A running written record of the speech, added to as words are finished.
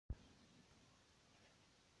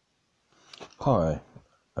Hi,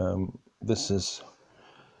 this is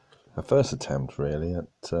a first attempt really at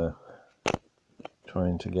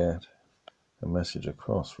trying to get a message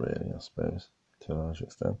across, really, I suppose, to a large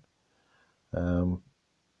extent. The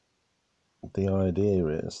idea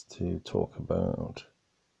is to talk about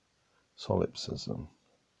solipsism,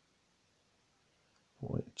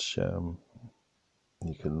 which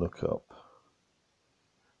you can look up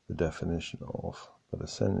the definition of, but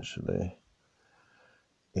essentially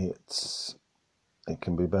it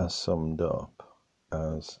can be best summed up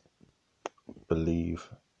as believe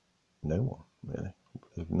no one, really,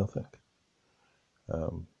 believe nothing.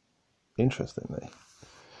 Interestingly,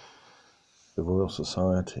 the Royal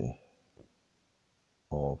Society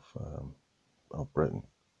of Britain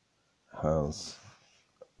has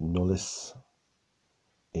nullis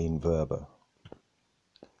in verba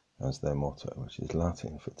as their motto, which is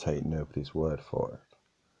Latin for take nobody's word for it.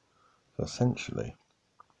 So essentially,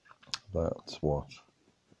 that's what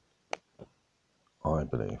I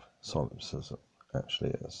believe solipsism actually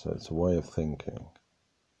is. So it's a way of thinking,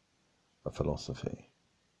 a philosophy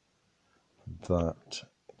that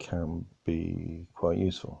can be quite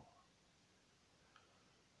useful.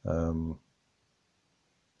 My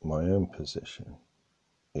own position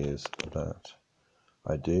is that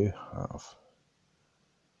I do have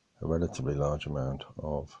a relatively large amount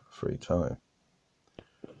of free time,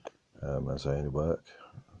 as I only work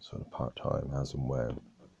sort of part-time as and when,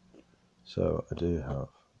 so I do have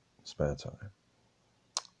spare time,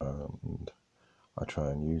 and I try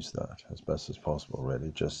and use that as best as possible,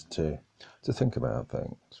 really, just to think about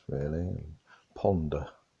things, really, and ponder,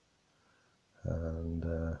 and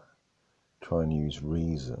try and use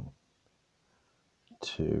reason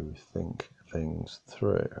to think things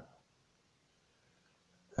through.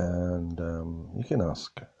 And you can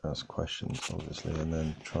ask questions, obviously, and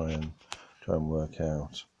then try and work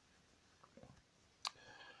out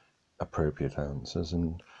appropriate answers.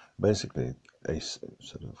 And basically, a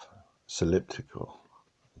sort of soliptical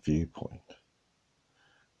viewpoint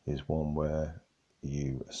is one where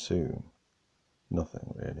you assume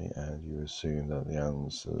nothing, really, and you assume that the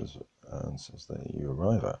answers that you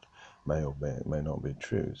arrive at may or may not be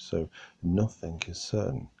true. So nothing is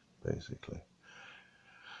certain, basically,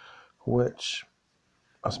 which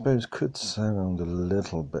I suppose could sound a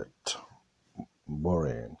little bit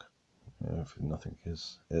worrying, if nothing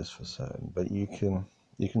is for certain. But you can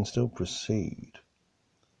still proceed,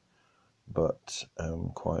 but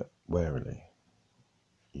quite warily.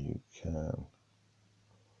 You can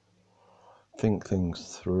think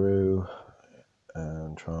things through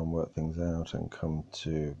and try and work things out, and come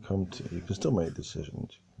to you can still make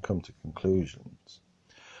decisions, you can come to conclusions,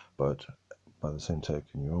 but by the same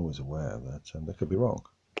token you're always aware that they could be wrong.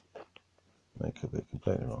 They could be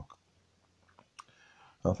completely wrong.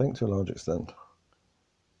 I think to a large extent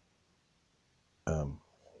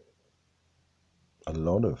a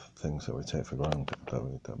lot of things that we take for granted,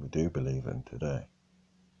 that we do believe in today,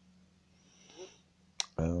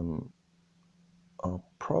 are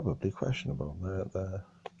probably questionable.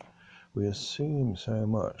 We assume so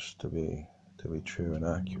much to be true and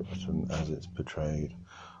accurate, and as it's portrayed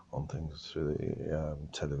on things through the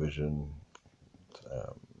television,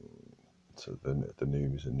 to the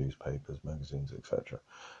news and newspapers, magazines, etc.,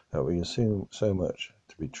 that we assume so much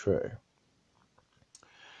to be true,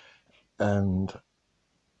 and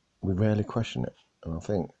we rarely question it. And I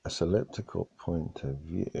think a soliptical point of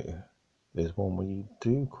view is one where you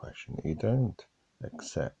do question it. You don't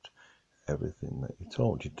accept everything that you're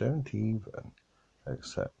told. You don't even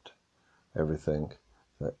accept everything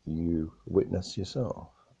that you witness yourself.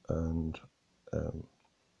 And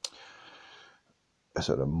a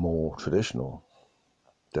sort of more traditional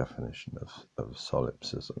definition of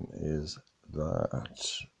solipsism is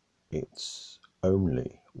that it's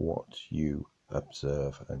only what you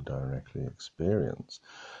observe and directly experience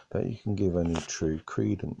that you can give any true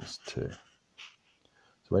credence to.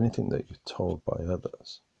 So anything that you're told by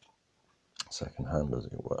others, second-hand as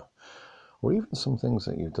it were, or even some things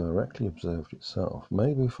that you've directly observed yourself,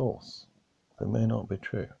 may be false. They may not be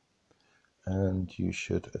true, and you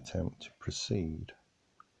should attempt to proceed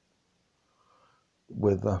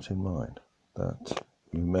with that in mind, that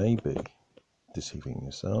you may be deceiving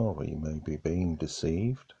yourself, or you may be being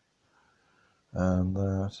deceived, and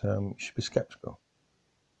that you should be skeptical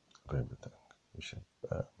of everything. You should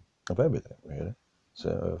of everything, really.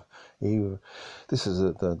 So this is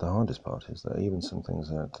the hardest part, is that even some things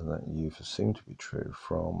that you've assumed to be true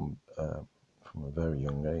from a very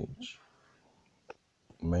young age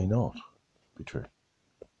may not be true.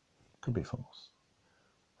 Could be false,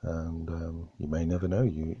 and you may never know.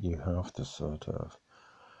 You have to sort of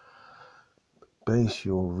base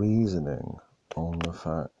your reasoning on the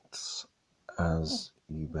facts as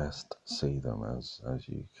you best see them, as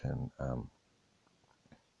you can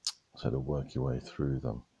sort of work your way through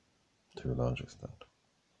them to a large extent.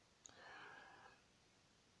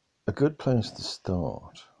 A good place to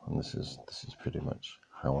start, and this is pretty much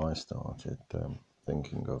how I started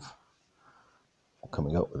thinking of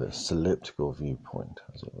coming up with this elliptical viewpoint,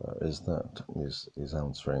 as it were, is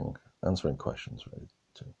answering questions really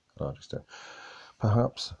to a large extent.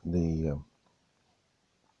 Perhaps the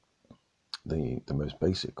most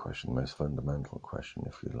basic question, the most fundamental question,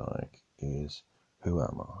 if you like, is who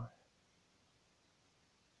am I?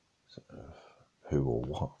 Sort of, who or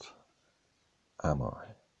what am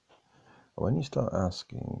I? When you start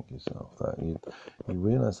asking yourself that, you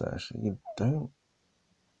realize that actually you don't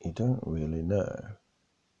really know.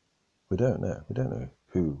 We don't know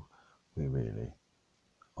who we really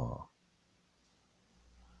are.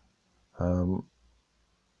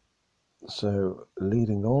 So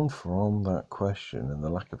leading on from that question and the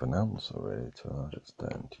lack of an answer, really, to a large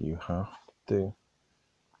extent, you have to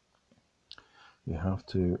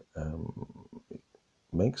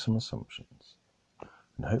make some assumptions.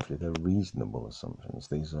 And hopefully they're reasonable assumptions.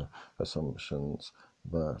 These are assumptions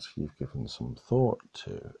that you've given some thought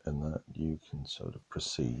to and that you can sort of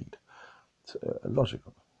proceed to,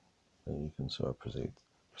 logical. And you can sort of proceed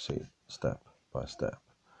step by step,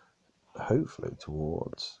 hopefully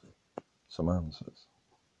towards some answers.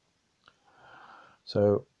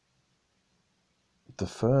 So the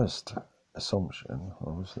first assumption,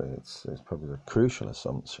 obviously it's probably the crucial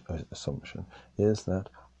assumption, is that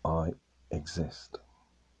I exist.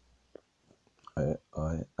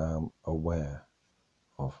 I am aware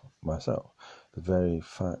of myself. The very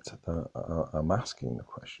fact that I'm asking the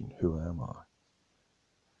question, who am I?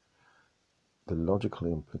 The logical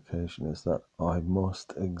implication is that I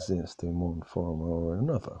must exist in one form or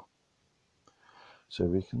another. So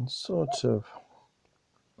we can say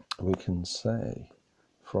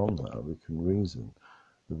from that, we can reason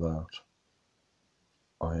that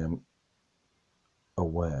I am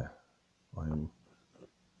aware. I am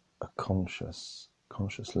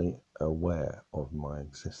consciously aware of my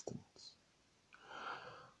existence.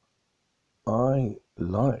 I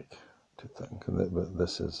like to think, but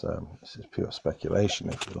this is pure speculation,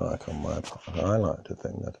 if you like, on my part. I like to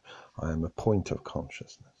think that I am a point of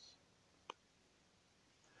consciousness.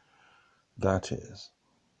 That is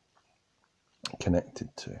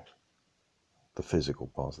connected to the physical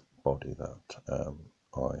body that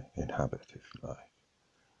I inhabit, if you like.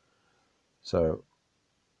 So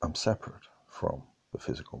I'm separate from the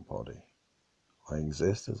physical body. I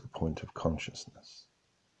exist as a point of consciousness,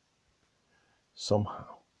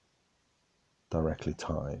 somehow directly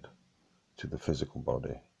tied to the physical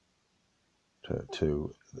body,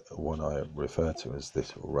 to what I refer to as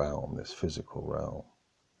this realm, this physical realm.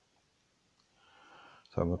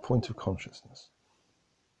 So I'm a point of consciousness,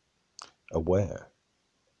 aware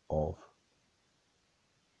of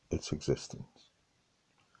its existence.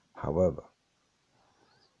 However,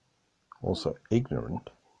 also ignorant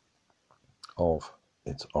of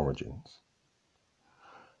its origins,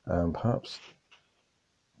 and perhaps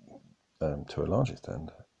to a large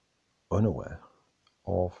extent unaware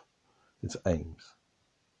of its aims,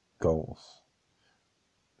 goals,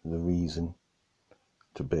 the reason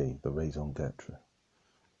to be, the raison d'etre.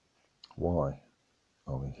 Why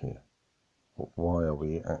are we here? Why are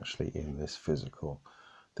we actually in this physical,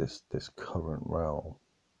 this current realm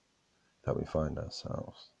that we find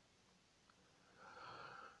ourselves?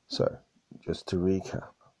 So, just to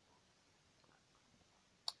recap,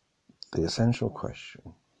 the essential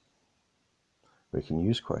question, we can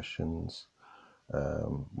use questions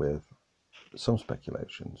with some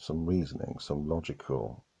speculation, some reasoning, some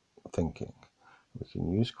logical thinking. We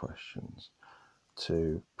can use questions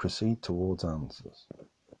to proceed towards answers.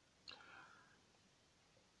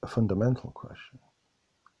 A fundamental question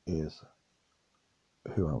is,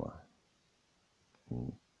 who am I?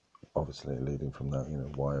 And obviously, leading from that,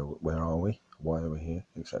 where are we? Why are we here?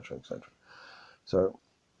 Etc., etc. So,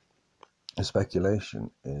 the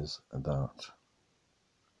speculation is that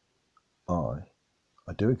I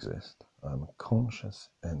do exist. I'm a conscious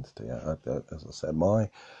entity. As I said, my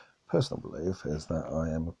personal belief is that I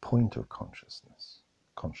am a point of consciousness,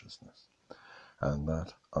 and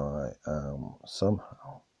that I am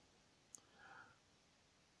somehow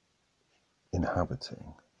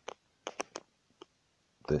inhabiting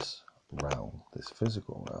this realm, this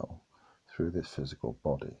physical realm, through this physical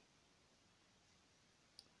body.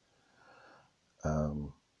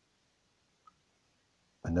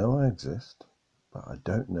 I know I exist, but I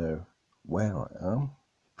don't know where I am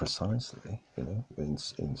precisely,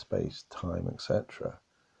 in space, time, etc.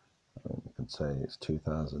 I mean, you could say it's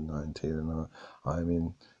 2019 and I'm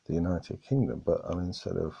in the United Kingdom, but I mean,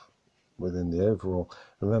 sort of within the overall,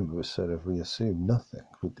 remember, we assume nothing.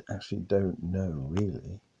 We actually don't know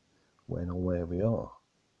really when or where we are.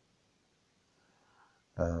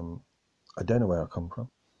 I don't know where I come from,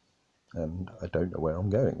 and I don't know where I'm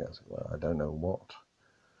going, as it were. I don't know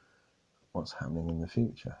what's happening in the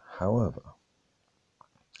future. However,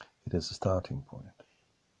 it is a starting point.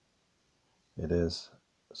 It is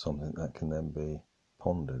something that can then be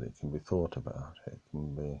pondered, it can be thought about, it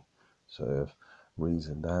can be sort of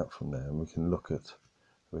reasoned out from there, and we can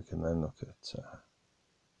then look at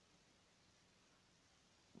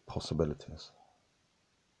possibilities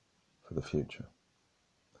for the future.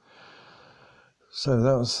 So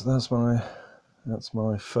that's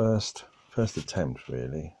my first attempt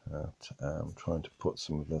really at trying to put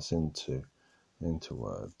some of this into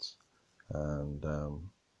words, and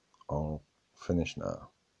I'll finish now,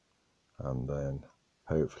 and then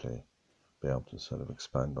hopefully be able to sort of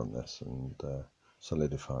expand on this and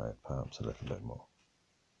solidify it perhaps a little bit more.